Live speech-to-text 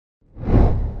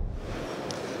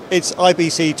It's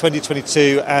IBC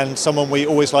 2022, and someone we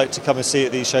always like to come and see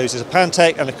at these shows is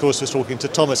Apantac, and of course we're talking to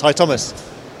Thomas. Hi Thomas.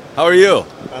 How are you?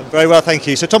 I'm very well, thank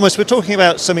you. So Thomas, we're talking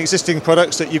about some existing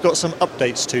products that you've got some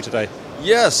updates to today.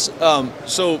 Yes,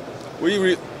 so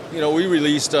we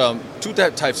released two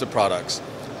types of products.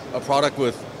 A product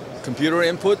with computer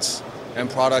inputs and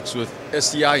products with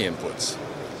SDI inputs.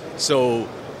 So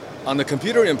on the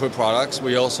computer input products,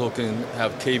 we also can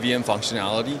have KVM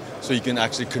functionality, so you can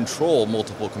actually control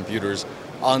multiple computers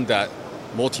on that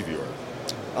multiviewer.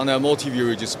 On that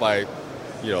multiviewer, just by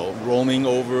roaming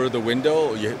over the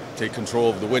window, you take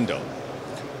control of the window.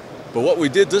 But what we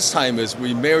did this time is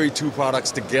we married two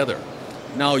products together.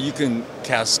 Now you can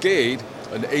cascade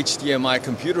an HDMI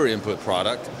computer input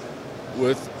product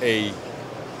with a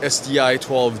SDI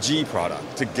 12G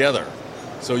product together.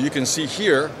 So you can see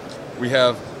here, we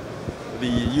have the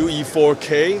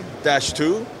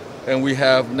UE4K-2, and we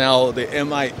have now the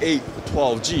MI8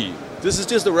 12G. This is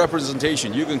just a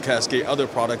representation. You can cascade other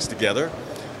products together.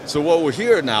 So what we're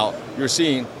here now, you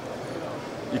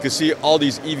can see all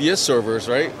these EVS servers,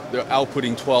 right? They're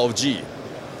outputting 12G,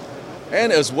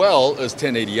 and as well as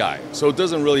 1080i. So it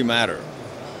doesn't really matter.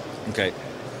 Okay,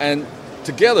 and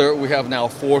together we have now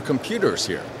 4 computers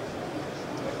here.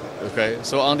 Okay,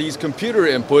 so on these computer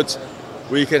inputs,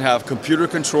 we can have computer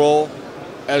control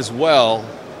as well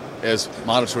as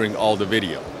monitoring all the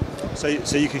video. So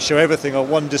you can show everything on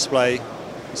one display.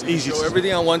 It's easy to show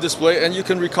everything on one display, and you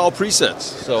can recall presets.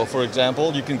 So for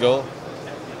example, you can go,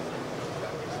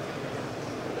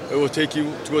 it will take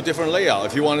you to a different layout.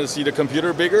 If you wanted to see the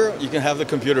computer bigger, you can have the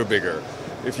computer bigger.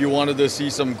 If you wanted to see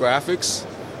some graphics,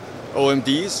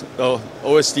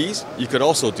 OSDs, you could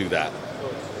also do that.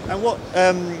 And what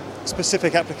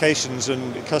specific applications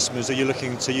and customers are you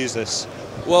looking to use this?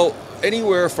 Well,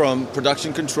 anywhere from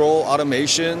production control,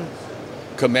 automation,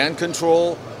 command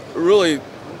control, really,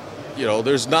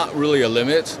 there's not really a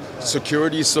limit.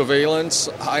 Security, surveillance,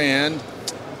 high-end,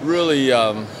 really,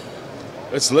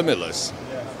 it's limitless.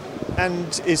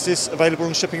 And is this available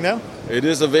in shipping now? It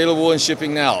is available in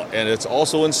shipping now, and it's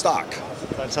also in stock.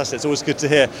 Fantastic, it's always good to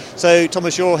hear. So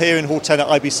Thomas, you're here in Hall 10 at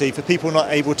IBC. For people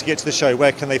not able to get to the show,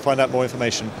 where can they find out more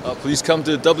information? Please come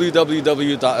to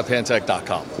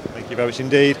www.apantac.com. Thank you very much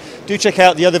indeed. Do check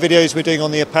out the other videos we're doing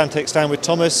on the Apantac stand with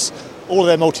Thomas, all of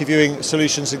their multi-viewing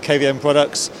solutions and KVM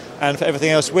products. And for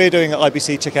everything else we're doing at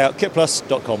IBC, check out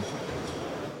kitplus.com.